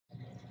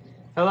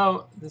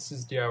Hello, this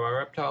is DIY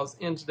Reptiles,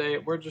 and today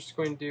we're just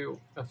going to do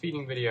a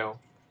feeding video.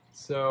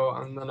 So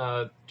I'm going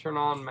to turn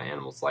on my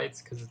animals' lights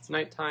because it's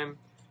nighttime,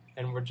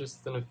 and we're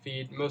just going to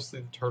feed mostly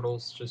the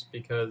turtles just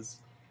because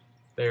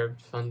they're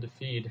fun to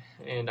feed.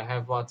 And I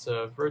have lots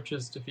of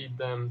roaches to feed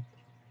them,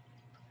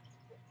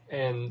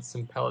 and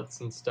some pellets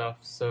and stuff,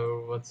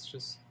 so let's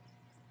just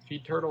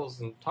feed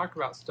turtles and talk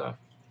about stuff.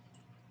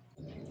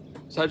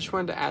 So I just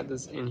wanted to add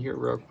this in here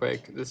real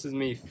quick. This is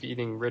me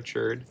feeding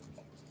Richard.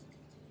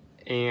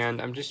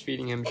 And I'm just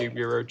feeding him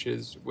dubia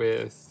roaches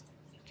with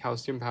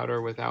calcium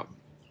powder without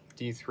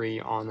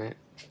D3 on it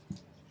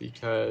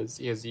because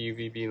he has a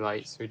UVB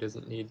light, so he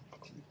doesn't need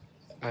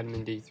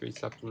vitamin D3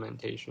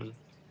 supplementation.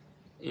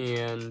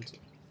 And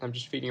I'm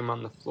just feeding him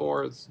on the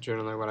floor. It's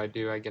generally what I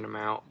do. I get him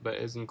out, but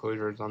his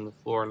enclosure is on the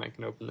floor and I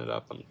can open it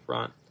up on the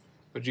front,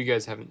 which you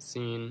guys haven't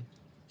seen.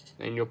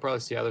 And you'll probably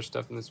see other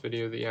stuff in this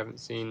video that you haven't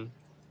seen.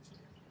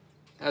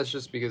 That's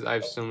just because I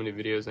have so many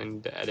videos I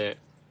need to edit.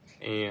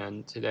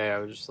 And today I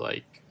was just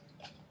like,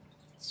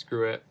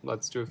 screw it,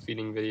 let's do a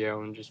feeding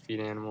video and just feed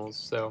animals.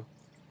 So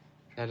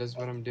that is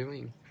what I'm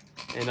doing.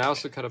 And I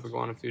also cut up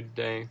iguana food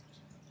today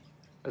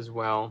as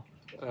well,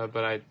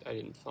 but I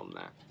didn't film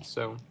that.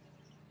 So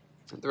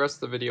the rest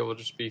of the video will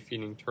just be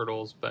feeding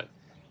turtles, but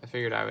I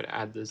figured I would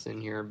add this in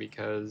here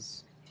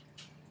because,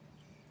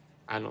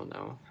 I don't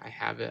know, I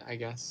have it, I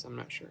guess, I'm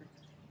not sure.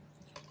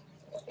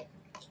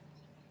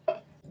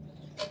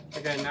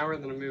 Okay, now we're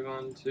going to move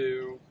on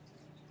to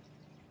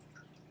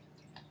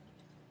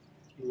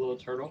the little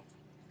turtle.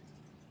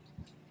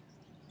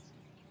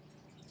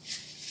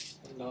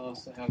 And I'll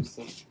also have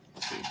some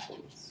food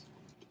things.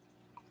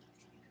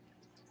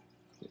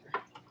 Here.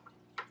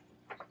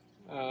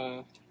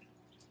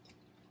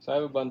 So I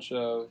have a bunch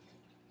of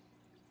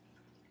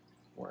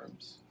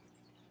worms.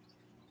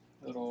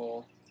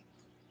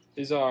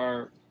 These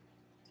are,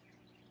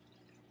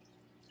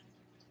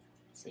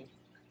 let's see.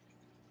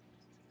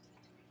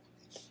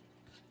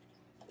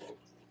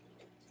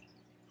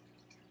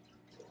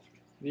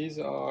 These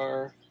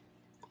are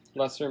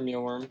lesser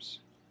mealworms,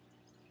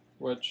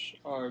 which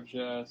are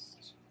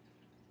just,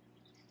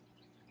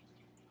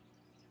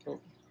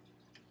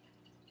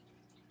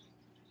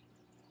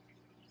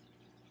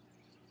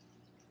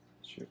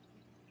 shoot.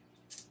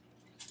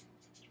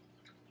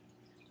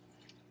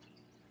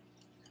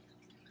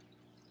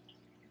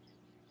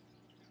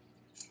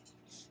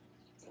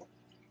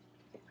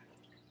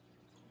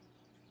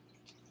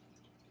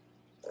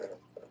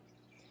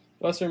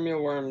 Lesser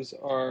mealworms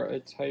are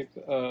a type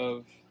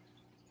of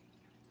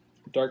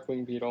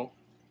darkwing beetle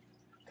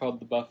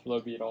called the buffalo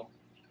beetle,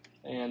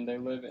 and they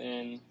live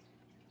in,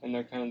 and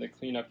they're kind of the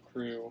cleanup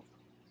crew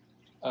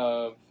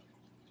of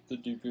the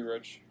dubia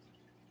roach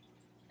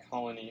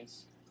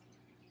colonies,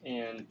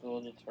 and the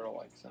little turtle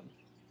likes them.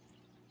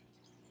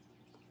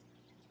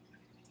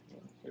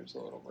 Here's a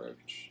little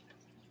roach.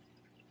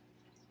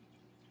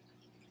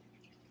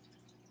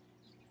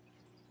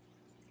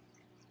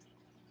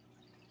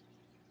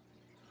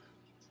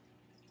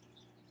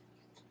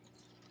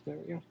 There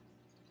we go.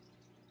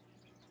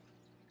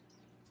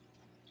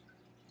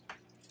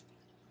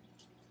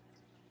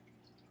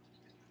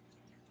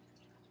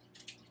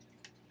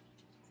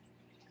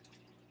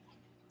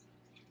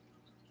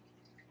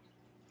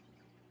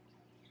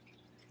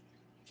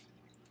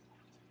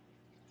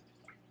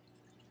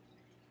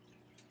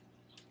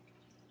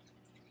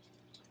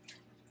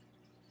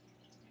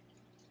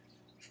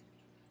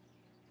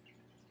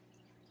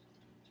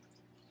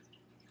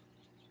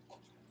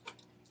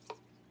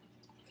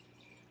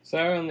 So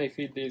I only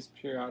feed these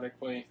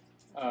periodically.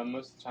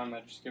 Most of the time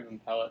I just give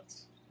them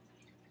pellets.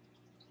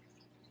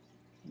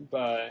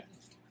 But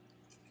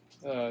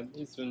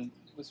this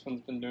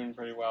one's been doing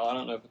pretty well. I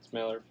don't know if it's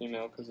male or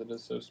female because it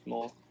is so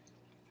small.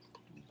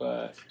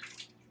 But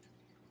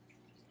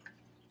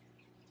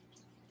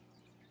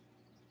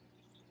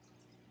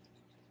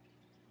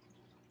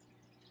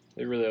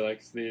it really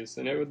likes these.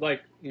 And it would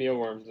like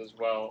mealworms as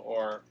well,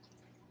 or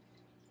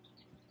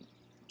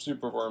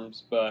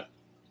superworms, but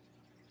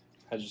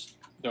I just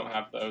don't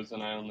have those,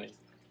 and I only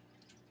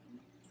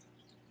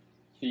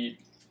feed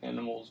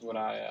animals what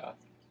I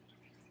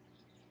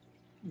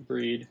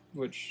breed,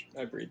 which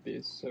I breed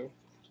these. So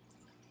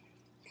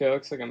okay,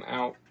 looks like I'm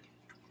out,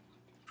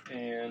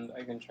 and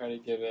I can try to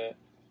give it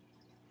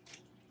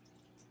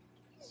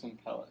some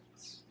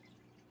pellets.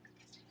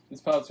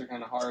 These pellets are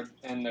kind of hard,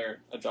 and they're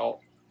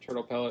adult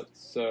turtle pellets,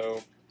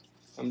 so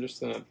I'm just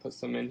gonna put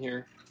some in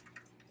here,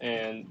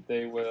 and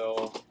they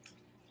will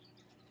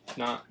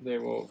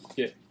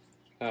get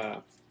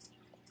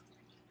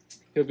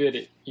he'll be able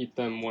to eat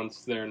them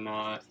once they're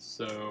not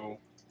so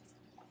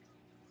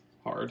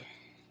hard.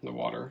 The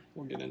water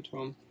will get into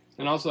them.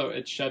 And also,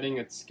 it's shedding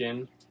its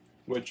skin,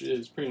 which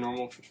is pretty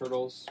normal for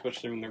turtles,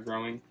 especially when they're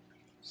growing.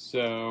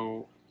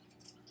 So,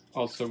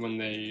 also when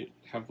they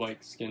have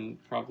like skin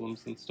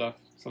problems and stuff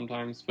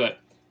sometimes, but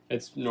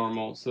it's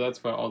normal. So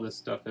that's why all this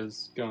stuff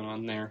is going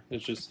on there.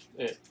 It's just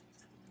it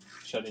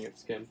shedding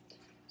its skin.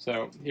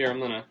 So here I'm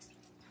gonna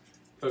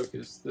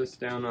focus this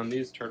down on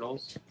these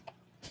turtles,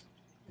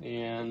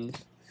 and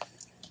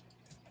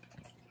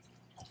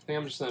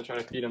think I'm just going to try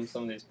to feed him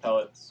some of these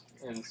pellets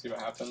and see what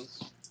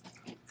happens.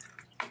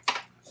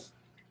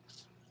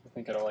 I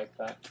think it'll like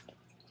that.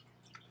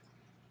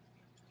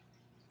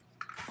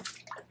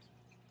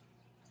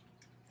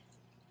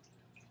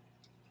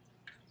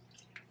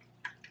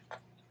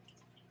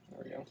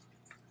 There we go.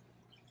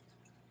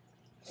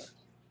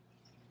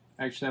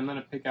 Actually, I'm going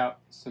to pick out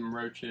some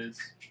roaches.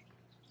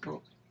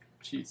 Oh,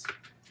 jeez.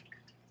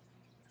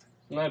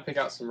 I'm going to pick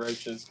out some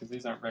roaches because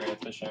these aren't very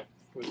efficient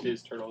with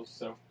these turtles,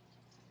 so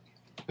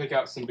pick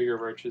out some bigger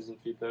roaches and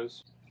feed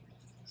those.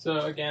 So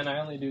again, I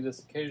only do this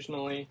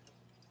occasionally.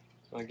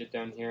 I'll get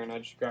down here and I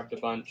just grabbed a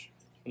bunch.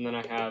 And then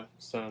I have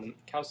some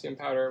calcium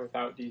powder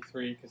without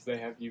D3 because they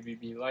have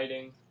UVB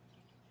lighting.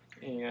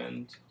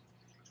 And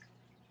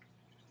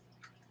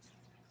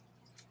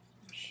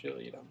she'll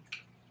eat them.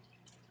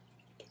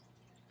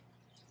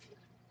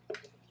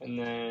 And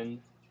then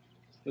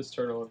this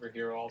turtle over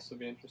here will also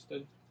be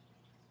interested.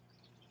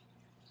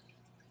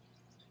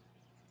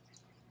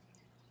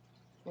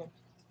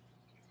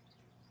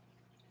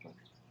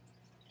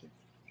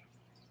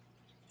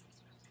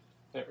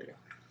 There we go.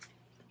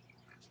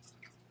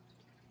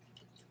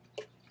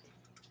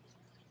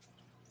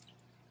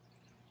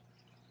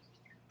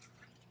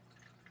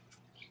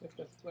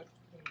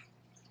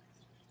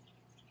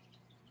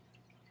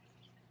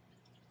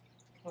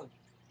 Come on.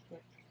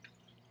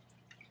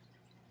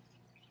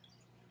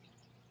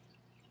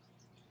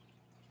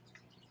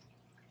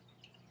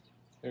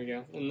 There we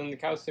go. And then the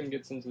calcium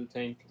gets into the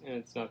tank, and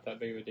it's not that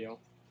big of a deal.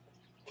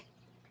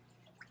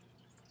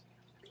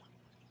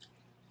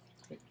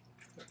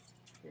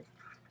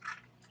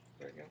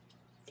 There we go.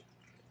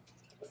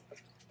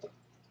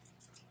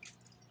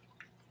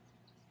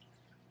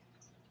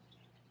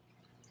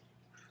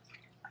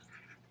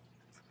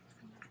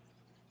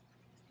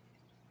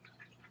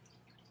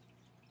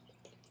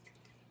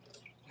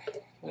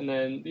 And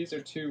then these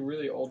are two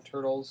really old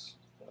turtles,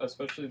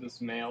 especially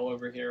this male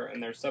over here,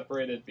 and they're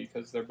separated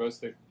because they're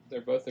both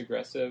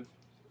aggressive,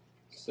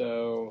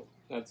 so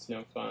that's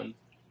no fun.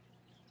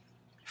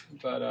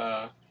 But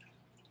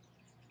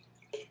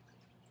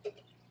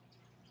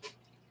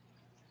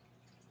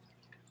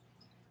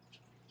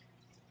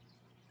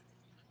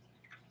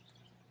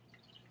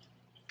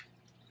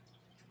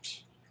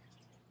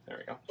there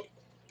we go.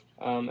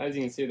 As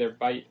you can see, their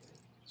bite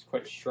is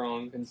quite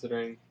strong,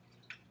 considering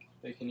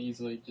they can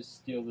easily just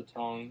steal the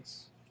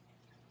tongs.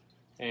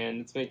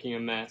 And it's making a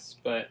mess,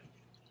 but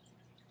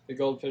the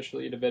goldfish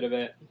will eat a bit of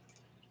it,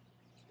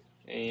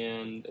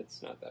 and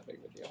it's not that big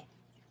of a deal.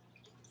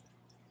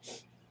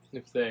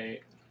 If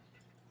they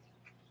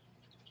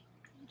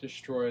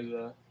destroy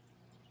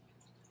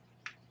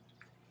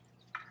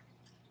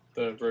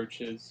the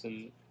roaches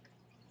and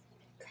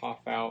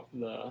cough out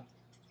the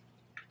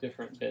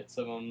different bits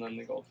of them, then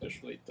the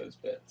goldfish will eat those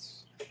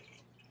bits.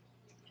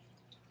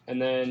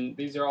 And then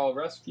these are all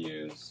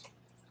rescues,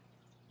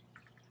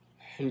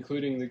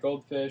 including the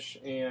goldfish,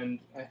 and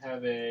I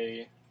have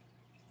a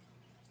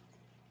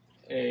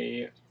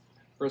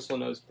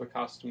bristlenose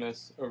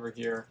plecostomus over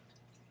here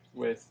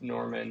with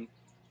Norman,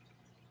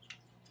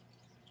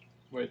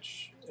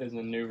 which is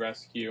a new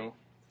rescue,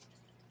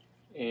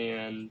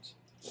 and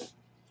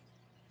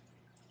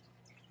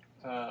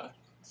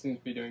seems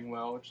to be doing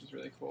well, which is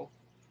really cool.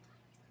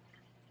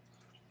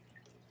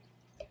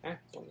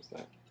 What was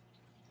that?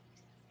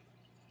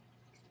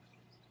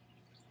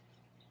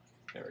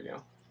 There we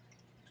go.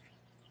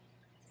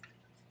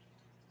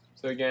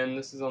 So again,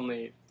 this is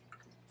only,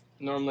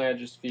 normally I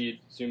just feed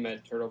Zoom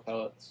Med turtle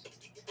pellets,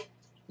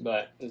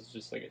 but this is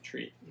just like a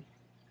treat.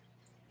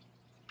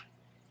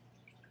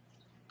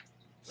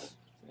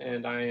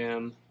 And I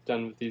am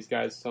done with these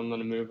guys, so I'm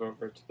going to move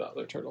over to the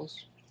other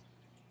turtles.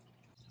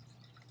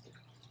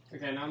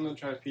 Okay, now I'm going to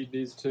try to feed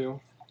these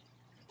two.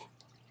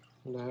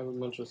 And I have a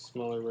bunch of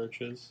smaller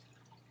roaches.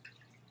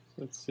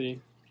 Let's see.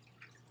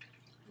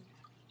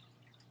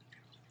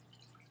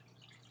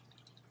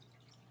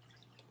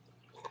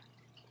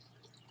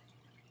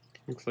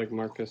 Looks like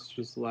Marcus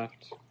just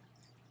left.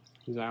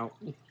 He's out.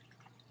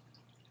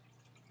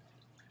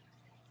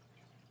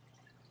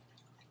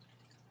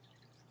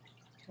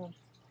 Oh.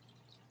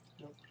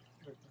 Nope.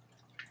 Okay.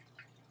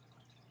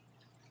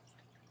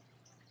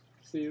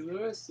 See,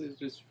 Lewis is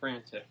just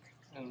frantic,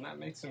 and that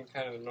makes him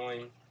kind of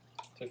annoying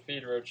to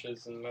feed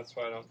roaches, and that's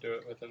why I don't do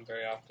it with him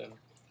very often.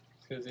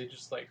 Because he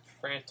just like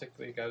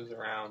frantically goes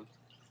around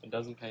and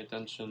doesn't pay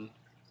attention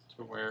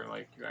to where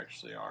like you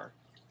actually are.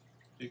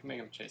 You can make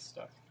him chase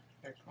stuff.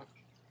 Here, come on.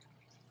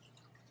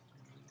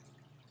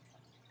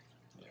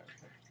 Yeah,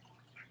 okay.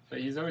 But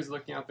he's always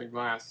looking out the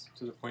glass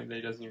to the point that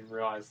he doesn't even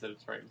realize that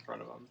it's right in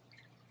front of him,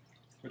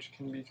 which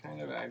can be kind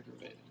of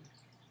aggravating.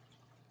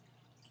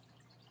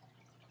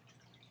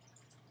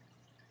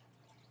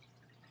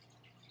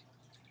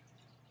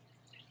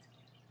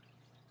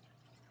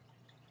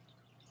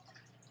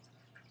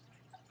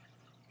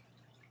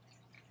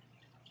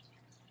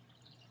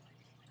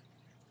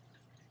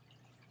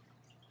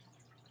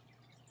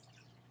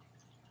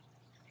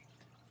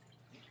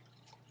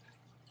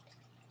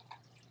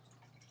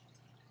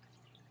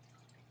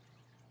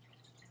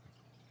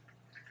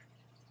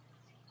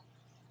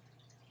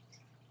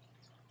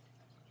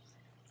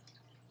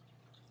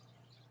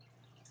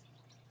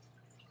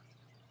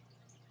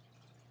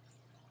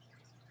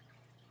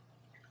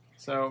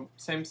 So,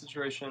 same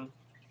situation,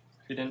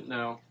 if you didn't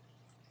know,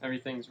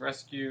 everything's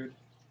rescued,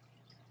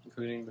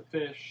 including the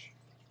fish.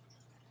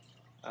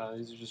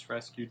 These are just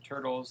rescued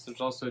turtles.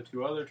 There's also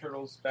 2 other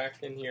turtles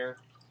back in here,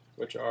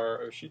 which are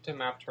Oshita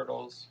map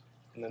turtles,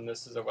 and then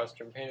this is a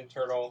western painted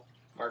turtle.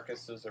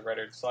 Marcus is a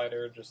red-eared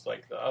slider, just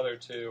like the other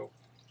 2,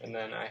 and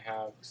then I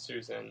have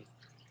Susan,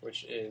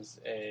 which is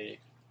a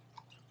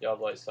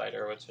yellow-bellied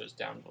slider, which is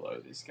down below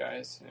these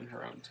guys in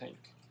her own tank.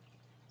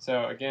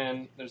 So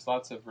again, there's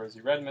lots of rosy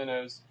red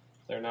minnows.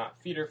 They're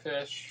not feeder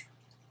fish.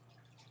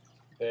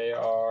 They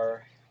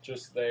are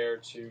just there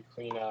to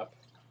clean up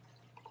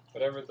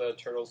whatever the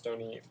turtles don't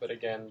eat, but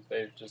again,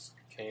 they just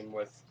came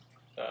with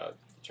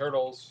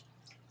turtles,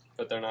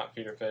 but they're not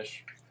feeder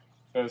fish.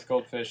 Both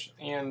goldfish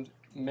and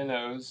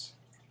minnows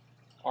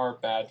are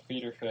bad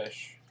feeder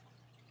fish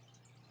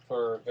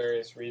for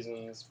various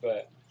reasons,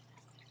 but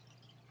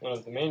one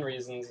of the main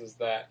reasons is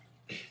that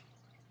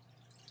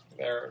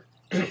they're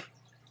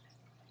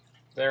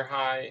they're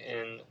high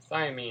in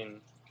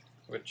thiamine,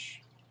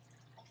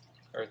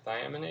 or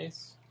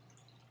thiaminase?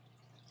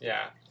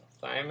 Yeah,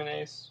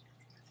 thiaminase,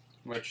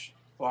 which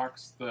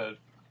blocks the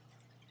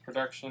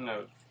production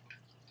of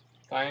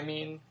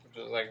thiamine, which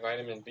is like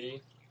vitamin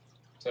B.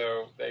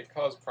 So they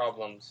cause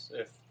problems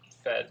if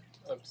fed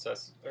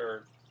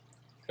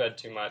fed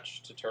too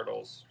much to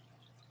turtles.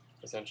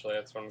 Essentially,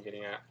 that's what I'm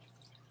getting at.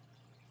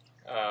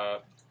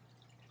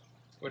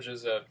 Which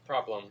is a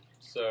problem.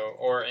 So,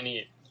 or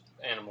any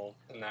animal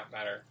in that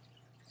matter.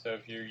 So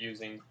if you're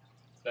using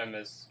them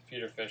as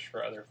feeder fish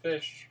for other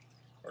fish,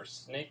 or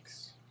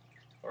snakes,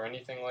 or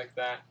anything like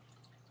that,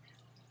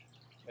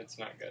 it's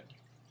not good.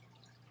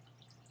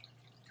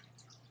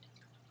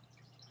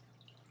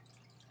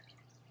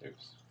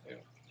 Oops. Ew.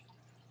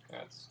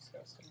 That's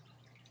disgusting.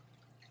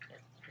 Here,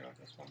 you want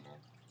this one now?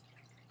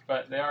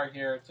 But they are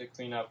here to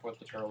clean up what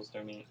the turtles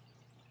don't eat.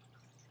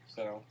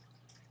 So,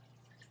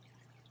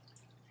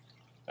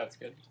 that's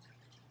good.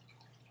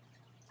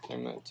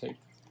 I'm going to take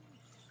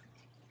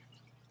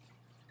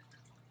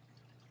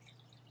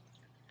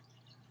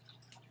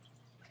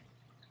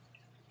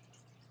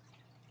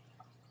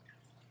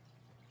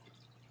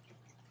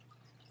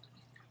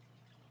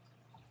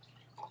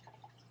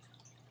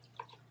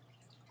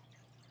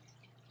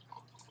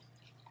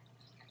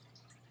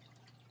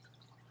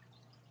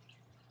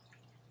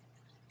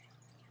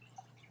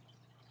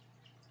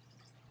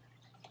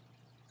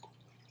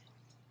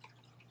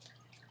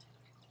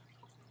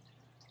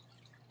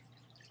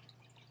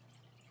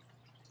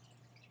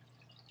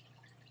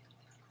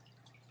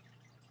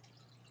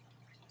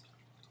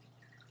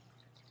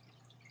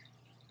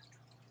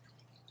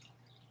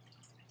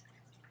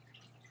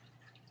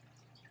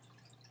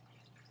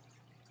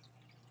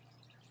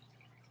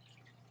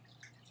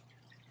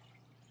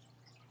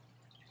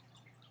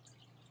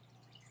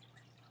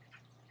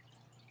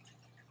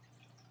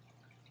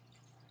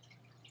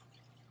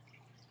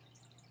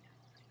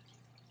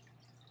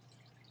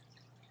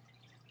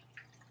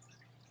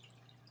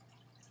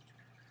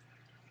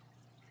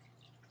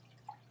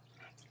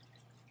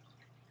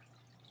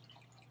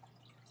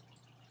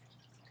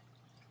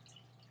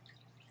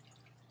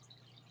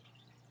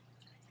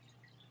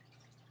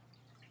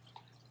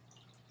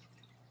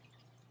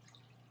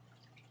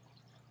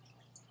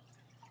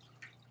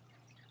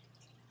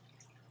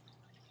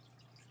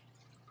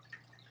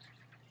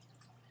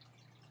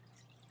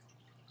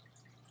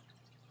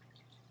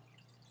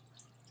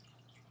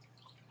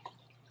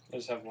I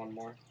just have one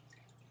more.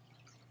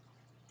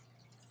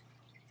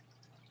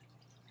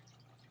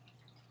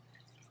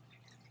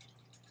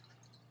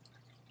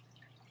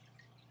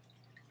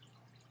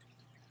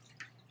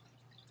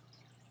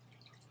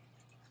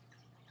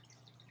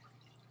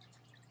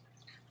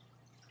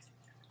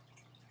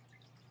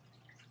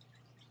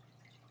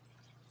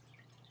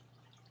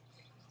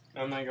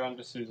 I'm going to go on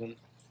to Susan.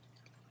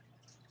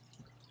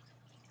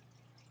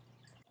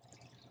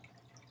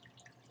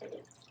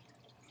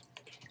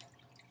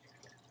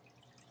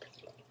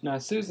 Now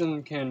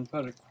Susan can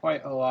put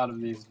quite a lot of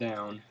these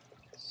down,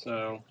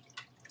 so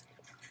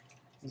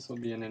this will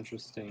be an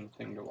interesting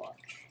thing to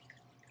watch.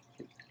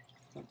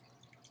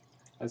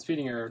 I was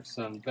feeding her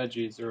some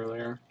veggies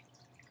earlier,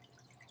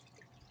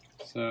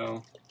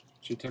 so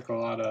she took a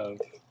lot of,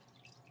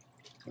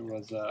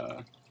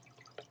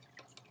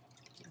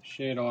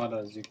 she ate a lot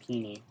of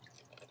zucchini,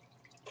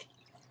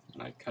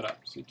 and I cut up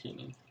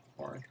zucchini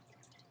for her.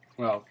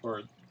 Well,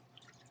 for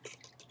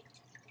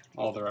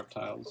all the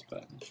reptiles,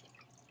 but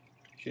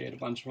she ate a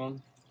bunch of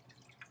them.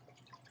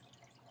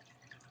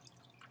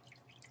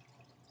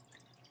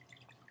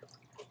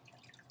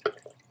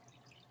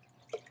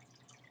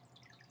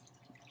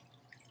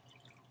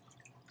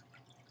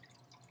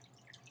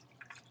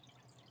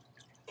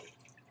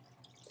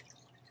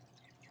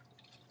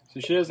 So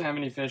she doesn't have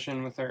any fish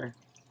in with her,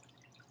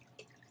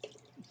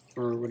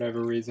 for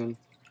whatever reason.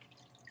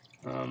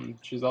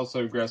 She's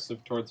also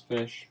aggressive towards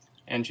fish,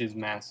 and she's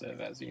massive,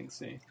 as you can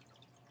see.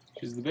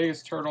 She's the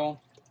biggest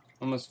turtle,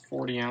 almost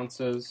 40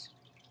 ounces.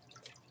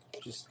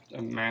 Just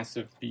a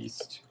massive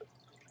beast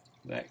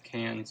that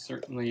can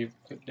certainly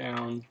put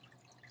down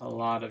a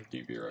lot of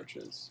DB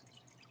roaches.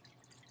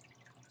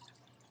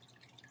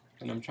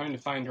 And I'm trying to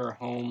find her a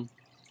home,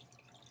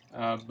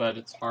 but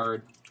it's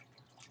hard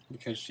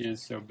because she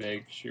is so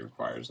big. She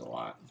requires a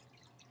lot.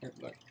 Here,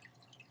 look.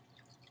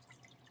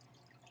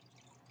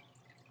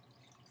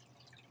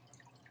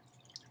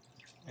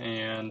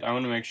 And I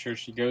want to make sure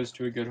she goes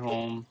to a good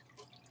home,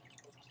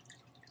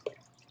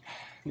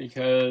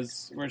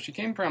 because where she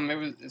came from,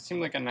 it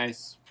seemed like a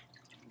nice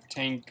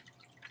tank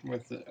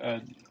with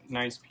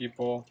nice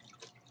people,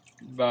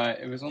 but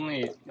it was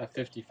only a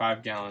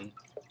 55-gallon.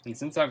 And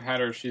since I've had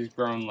her, she's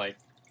grown like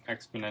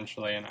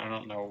exponentially, and I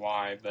don't know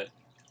why, but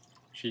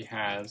she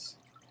has.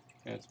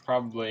 And it's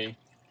probably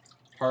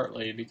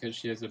partly because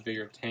she has a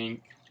bigger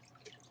tank.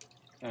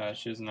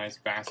 She has a nice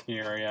basking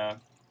area.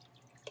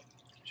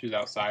 She was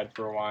outside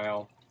for a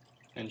while,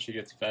 and she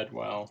gets fed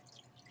well.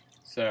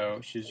 So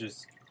she's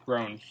just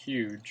grown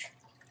huge,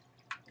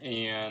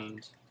 and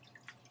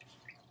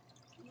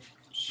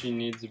she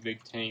needs a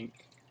big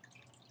tank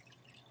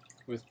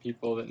with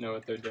people that know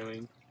what they're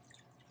doing.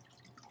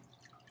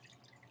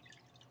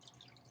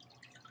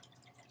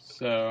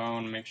 So I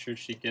want to make sure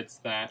she gets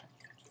that,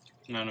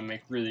 and I want to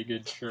make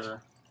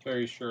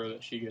very sure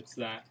that she gets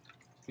that,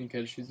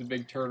 because she's a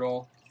big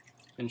turtle,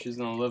 and she's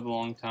going to live a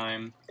long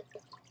time,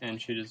 and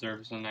she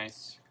deserves to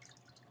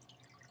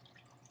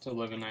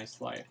live a nice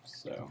life.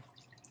 So,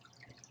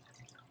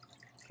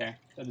 okay,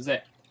 that is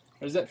it.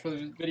 That is it for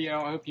the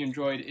video. I hope you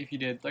enjoyed. If you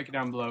did, like it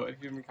down below. If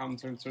you have any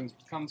comments or concerns,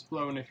 comments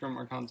below, and if you want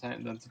more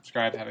content, then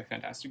subscribe. Have a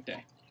fantastic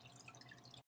day.